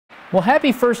Well,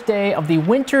 happy first day of the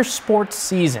winter sports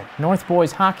season. North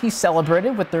boys hockey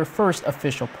celebrated with their first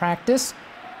official practice.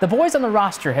 The boys on the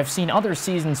roster have seen other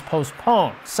seasons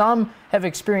postponed. Some have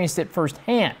experienced it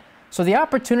firsthand. So the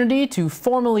opportunity to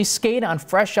formally skate on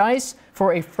fresh ice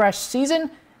for a fresh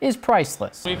season is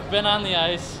priceless. We've been on the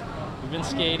ice, we've been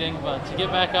skating, but to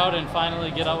get back out and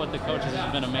finally get out with the coaches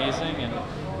has been amazing, and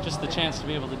just the chance to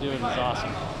be able to do it is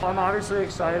awesome. I'm obviously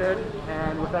excited,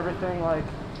 and with everything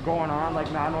going on,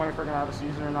 not knowing if we're gonna have a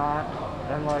season or not,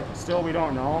 and still we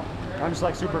don't know. I'm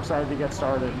just super excited to get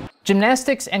started.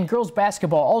 Gymnastics and girls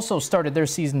basketball also started their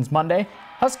seasons Monday.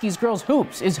 Huskies girls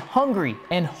hoops is hungry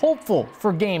and hopeful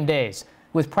for game days.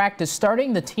 With practice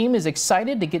starting, the team is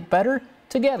excited to get better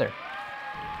together.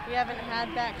 We haven't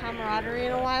had that camaraderie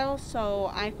in a while,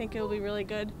 so I think it'll be really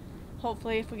good.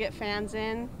 Hopefully if we get fans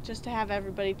in, just to have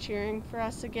everybody cheering for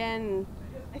us again,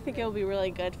 I think it'll be really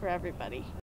good for everybody.